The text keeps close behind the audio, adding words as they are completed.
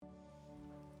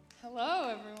Hello,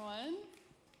 everyone.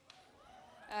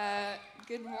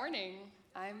 Good morning.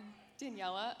 I'm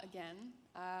Daniella again.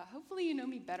 Hopefully you know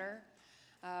me better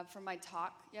from my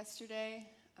talk yesterday.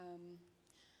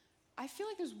 I feel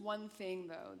like there's one thing,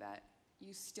 though, that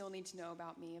you still need to know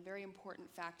about me, a very important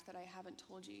fact that I haven't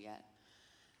told you yet.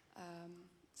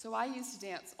 So I used to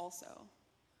dance also.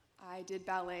 I did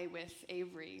ballet with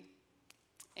Avery,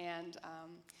 and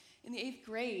in the 8th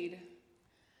grade,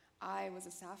 I was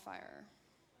a sapphire.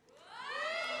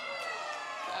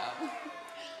 So,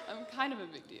 I'm kind of a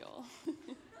big deal.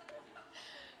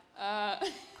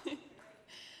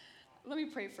 Let me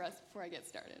pray for us before I get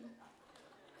started.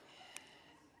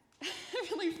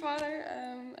 Heavenly Father,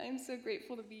 I'm so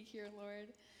grateful to be here,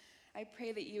 Lord. I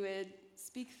pray that you would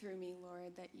speak through me,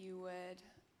 Lord, that you would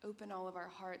open all of our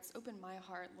hearts, open my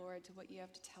heart, Lord, to what you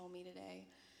have to tell me today.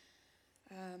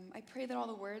 I pray that all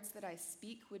the words that I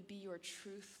speak would be your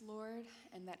truth, Lord,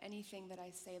 and that anything that I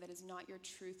say that is not your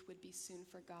truth would be soon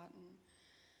forgotten.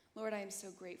 Lord, I am so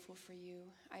grateful for you.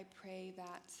 I pray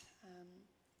that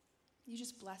you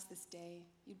just bless this day.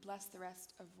 You bless the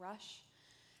rest of Rush.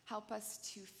 Help us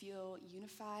to feel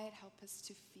unified. Help us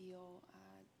to feel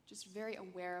just very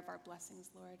aware of our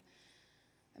blessings, Lord.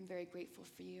 I'm very grateful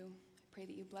for you. I pray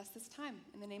that you bless this time.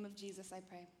 In the name of Jesus, I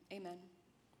pray. Amen.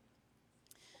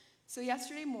 So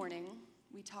yesterday morning,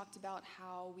 we talked about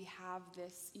how we have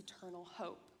this eternal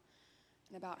hope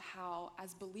and about how,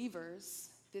 as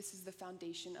believers, this is the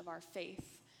foundation of our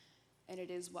faith, and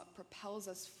it is what propels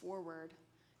us forward.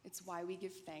 It's why we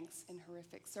give thanks in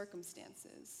horrific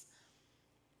circumstances.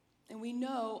 And we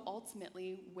know,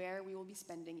 ultimately, where we will be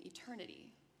spending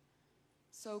eternity.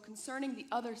 So concerning the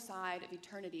other side of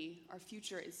eternity, our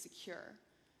future is secure,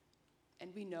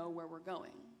 and we know where we're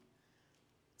going.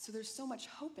 So there's so much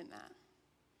hope in that.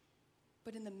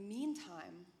 But in the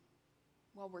meantime,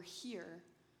 while we're here,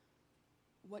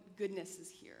 what goodness is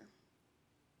here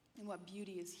and what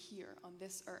beauty is here on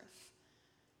this earth.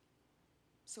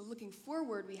 So looking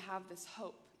forward, we have this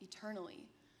hope eternally.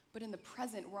 But in the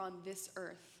present, we're on this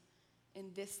earth,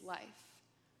 in this life.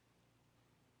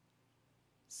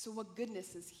 So what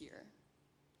goodness is here?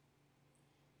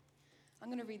 I'm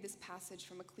going to read this passage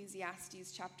from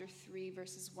Ecclesiastes chapter 3,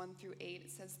 verses 1 through 8. It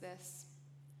says this: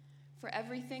 "For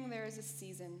everything there is a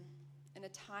season, and a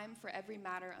time for every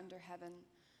matter under heaven,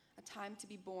 a time to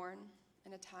be born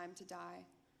and a time to die,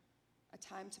 a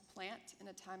time to plant and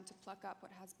a time to pluck up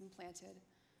what has been planted,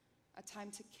 a time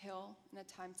to kill and a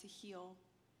time to heal,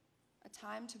 a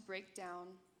time to break down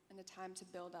and a time to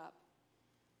build up,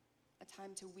 a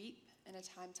time to weep and a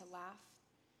time to laugh,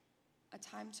 a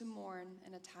time to mourn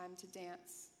and a time to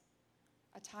dance,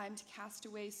 a time to cast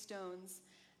away stones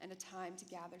and a time to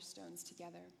gather stones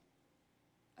together,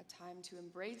 a time to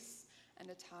embrace and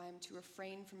a time to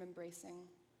refrain from embracing,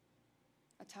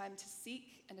 a time to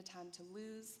seek and a time to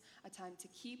lose, a time to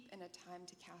keep and a time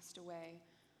to cast away,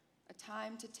 a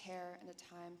time to tear and a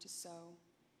time to sow,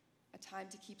 a time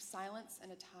to keep silence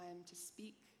and a time to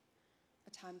speak,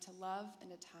 a time to love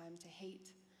and a time to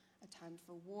hate, a time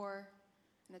for war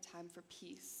and a time for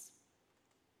peace."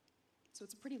 So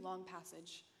it's a pretty long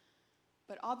passage,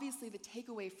 but obviously the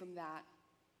takeaway from that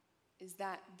is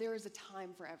that there is a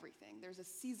time for everything. There's a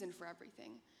season for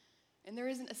everything, and there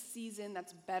isn't a season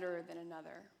that's better than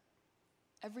another.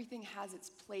 Everything has its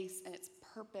place and its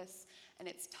purpose and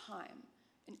its time,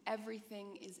 and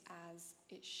everything is as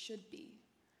it should be.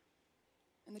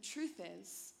 And the truth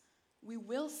is, we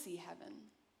will see heaven.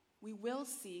 We will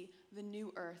see the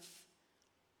new earth.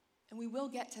 And we will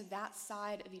get to that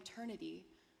side of eternity.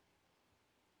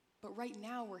 But right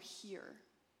now we're here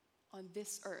on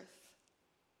this earth.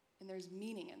 And there's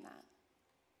meaning in that.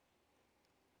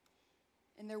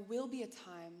 And there will be a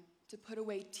time to put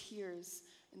away tears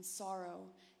and sorrow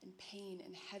and pain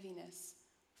and heaviness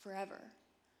forever.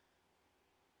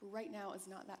 But right now is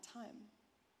not that time.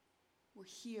 We're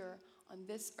here on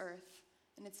this earth,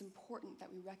 and it's important that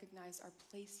we recognize our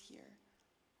place here.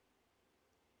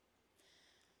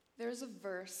 There's a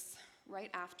verse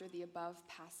right after the above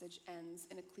passage ends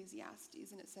in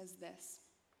Ecclesiastes, and it says this: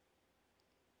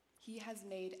 "He has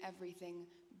made everything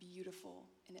beautiful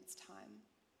in its time."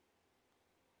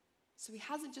 So he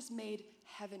hasn't just made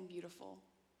heaven beautiful.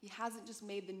 He hasn't just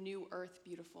made the new earth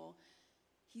beautiful.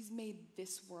 He's made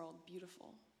this world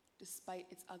beautiful,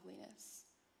 despite its ugliness.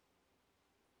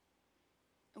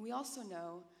 And we also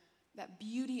know that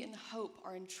beauty and hope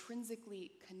are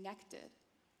intrinsically connected.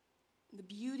 The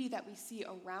beauty that we see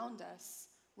around us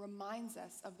reminds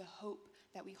us of the hope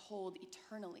that we hold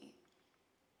eternally.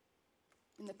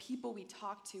 And the people we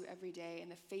talk to every day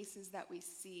and the faces that we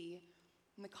see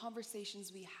and the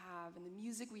conversations we have and the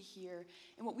music we hear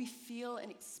and what we feel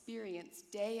and experience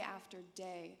day after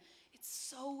day, it's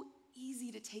so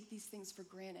easy to take these things for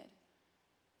granted.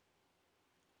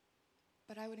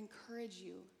 But I would encourage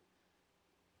you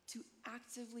to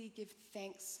actively give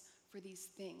thanks for these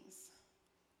things.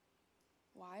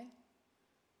 Why?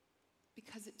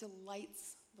 Because it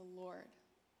delights the Lord.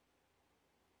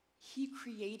 He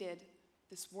created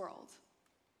this world.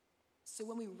 So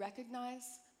when we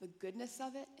recognize the goodness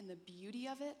of it and the beauty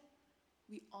of it,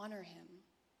 we honor him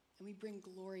and we bring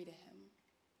glory to him.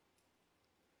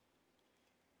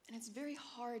 And it's very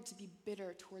hard to be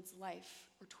bitter towards life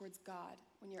or towards God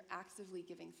when you're actively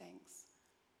giving thanks.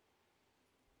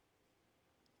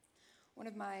 One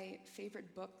of my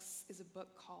favorite books is a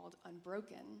book called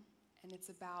Unbroken, and it's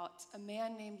about a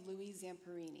man named Louis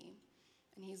Zamperini,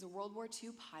 and he's a World War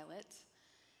II pilot.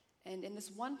 And in this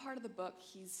one part of the book,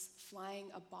 he's flying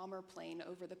a bomber plane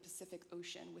over the Pacific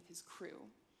Ocean with his crew,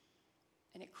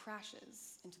 and it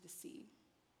crashes into the sea.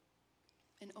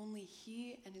 And only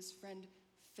he and his friend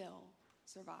Phil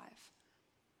survive.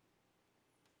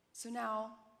 So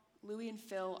now, Louis and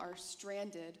Phil are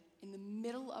stranded in the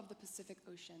middle of the Pacific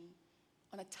Ocean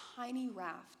on a tiny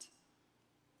raft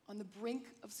on the brink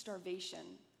of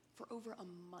starvation for over a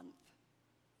month.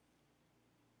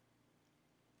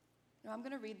 Now, I'm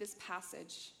going to read this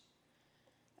passage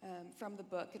from the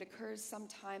book. It occurs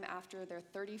sometime after their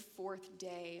 34th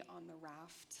day on the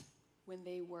raft, when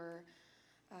they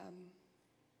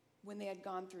had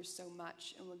gone through so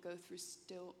much and would go through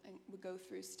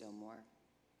still more.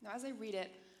 Now, as I read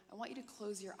it, I want you to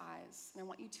close your eyes, and I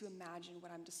want you to imagine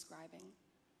what I'm describing.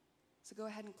 So go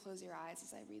ahead and close your eyes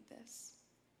as I read this.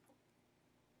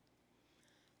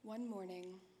 One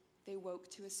morning, they woke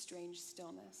to a strange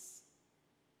stillness.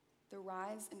 The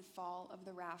rise and fall of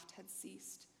the raft had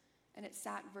ceased, and it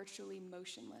sat virtually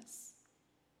motionless.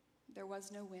 There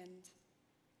was no wind.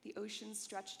 The ocean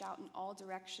stretched out in all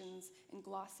directions in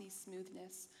glossy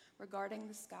smoothness, regarding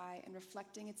the sky and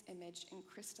reflecting its image in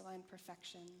crystalline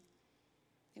perfection.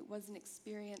 It was an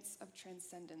experience of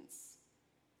transcendence.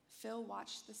 Phil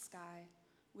watched the sky,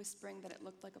 whispering that it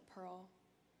looked like a pearl.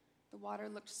 The water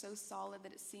looked so solid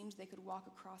that it seemed they could walk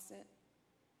across it.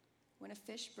 When a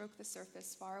fish broke the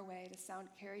surface far away, the sound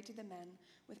carried to the men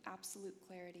with absolute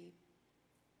clarity.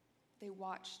 They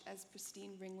watched as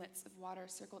pristine ringlets of water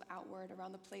circled outward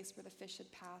around the place where the fish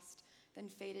had passed, then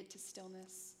faded to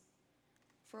stillness.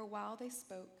 For a while they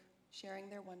spoke, sharing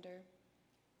their wonder.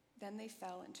 Then they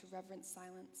fell into reverent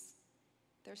silence.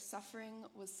 Their suffering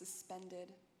was suspended.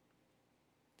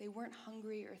 They weren't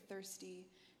hungry or thirsty.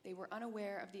 They were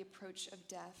unaware of the approach of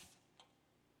death.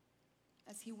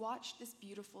 As he watched this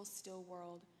beautiful, still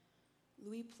world,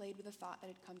 Louis played with a thought that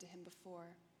had come to him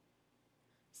before.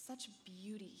 Such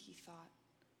beauty, he thought,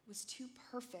 was too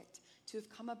perfect to have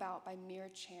come about by mere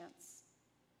chance.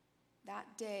 That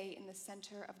day in the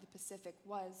center of the Pacific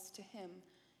was, to him,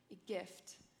 a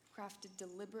gift crafted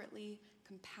deliberately,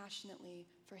 compassionately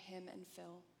for him and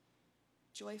Phil.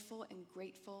 Joyful and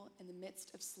grateful in the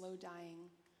midst of slow dying,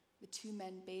 the two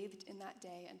men bathed in that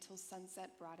day until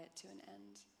sunset brought it to an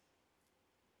end.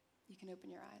 You can open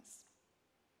your eyes.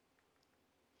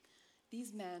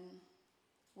 These men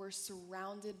were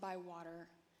surrounded by water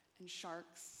and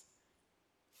sharks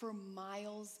for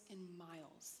miles and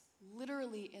miles,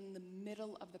 literally in the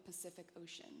middle of the Pacific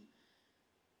Ocean.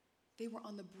 They were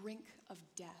on the brink of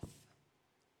death.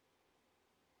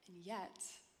 And yet,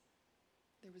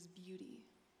 there was beauty.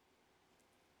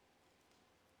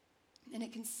 And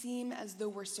it can seem as though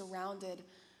we're surrounded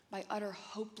by utter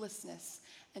hopelessness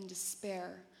and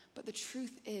despair, but the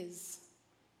truth is,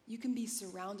 you can be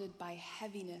surrounded by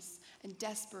heaviness and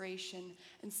desperation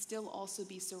and still also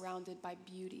be surrounded by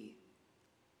beauty.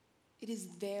 It is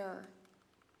there.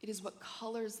 It is what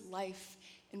colors life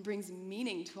and brings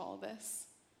meaning to all this.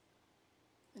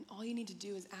 And all you need to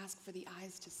do is ask for the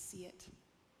eyes to see it.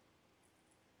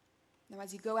 Now,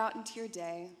 as you go out into your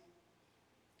day,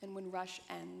 and when rush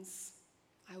ends,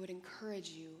 I would encourage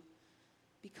you,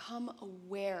 become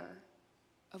aware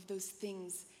of those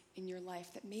things in your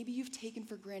life that maybe you've taken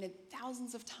for granted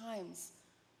thousands of times.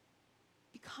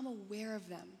 Become aware of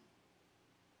them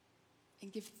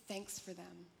and give thanks for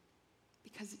them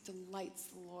because it delights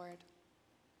the Lord.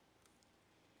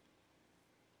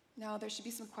 Now, there should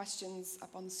be some questions up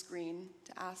on the screen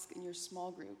to ask in your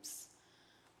small groups.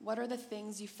 What are the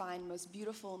things you find most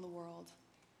beautiful in the world?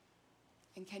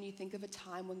 And can you think of a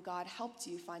time when God helped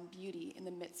you find beauty in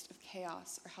the midst of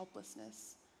chaos or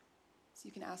helplessness? So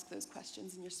you can ask those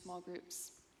questions in your small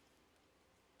groups.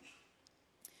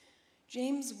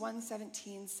 James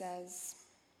 1:17 says,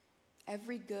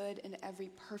 Every good and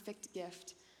every perfect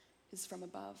gift is from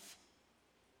above.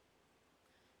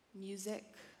 Music,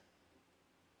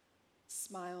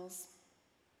 smiles,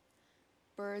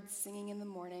 birds singing in the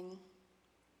morning,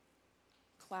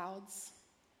 clouds,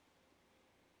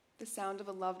 the sound of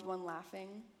a loved one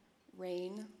laughing,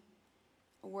 rain,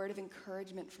 a word of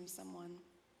encouragement from someone,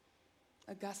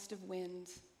 a gust of wind,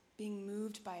 being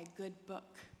moved by a good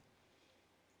book,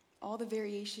 all the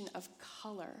variation of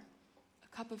color,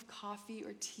 a cup of coffee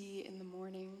or tea in the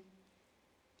morning,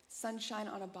 sunshine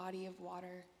on a body of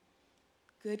water,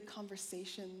 good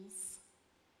conversations.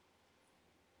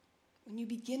 When you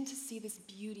begin to see this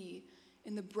beauty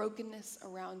in the brokenness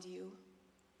around you,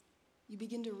 you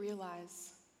begin to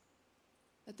realize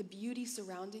that the beauty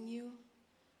surrounding you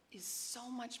is so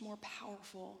much more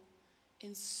powerful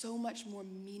and so much more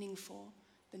meaningful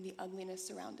than the ugliness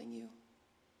surrounding you.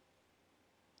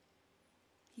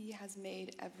 He has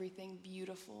made everything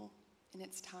beautiful in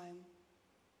its time.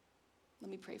 Let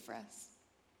me pray for us.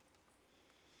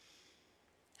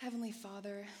 Heavenly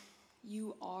Father,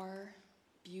 you are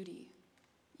beauty.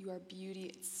 You are beauty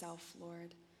itself,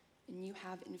 Lord, and you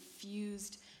have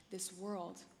infused this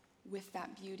world with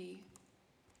that beauty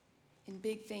in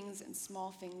big things and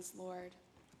small things, Lord,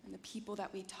 and the people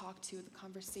that we talk to, the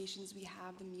conversations we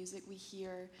have, the music we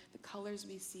hear, the colors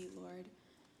we see, Lord.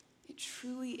 It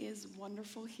truly is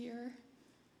wonderful here,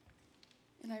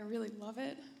 and I really love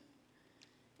it.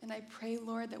 And I pray,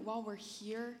 Lord, that while we're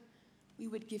here, we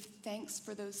would give thanks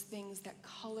for those things that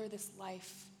color this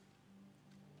life.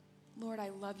 Lord, I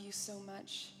love you so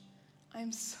much.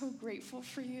 I'm so grateful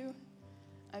for you.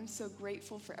 I'm so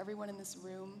grateful for everyone in this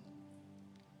room.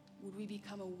 Would we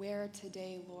become aware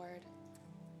today, Lord,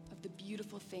 of the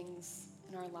beautiful things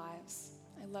in our lives?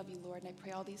 I love you, Lord, and I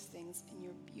pray all these things in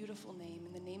your beautiful name.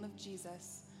 In the name of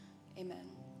Jesus, amen.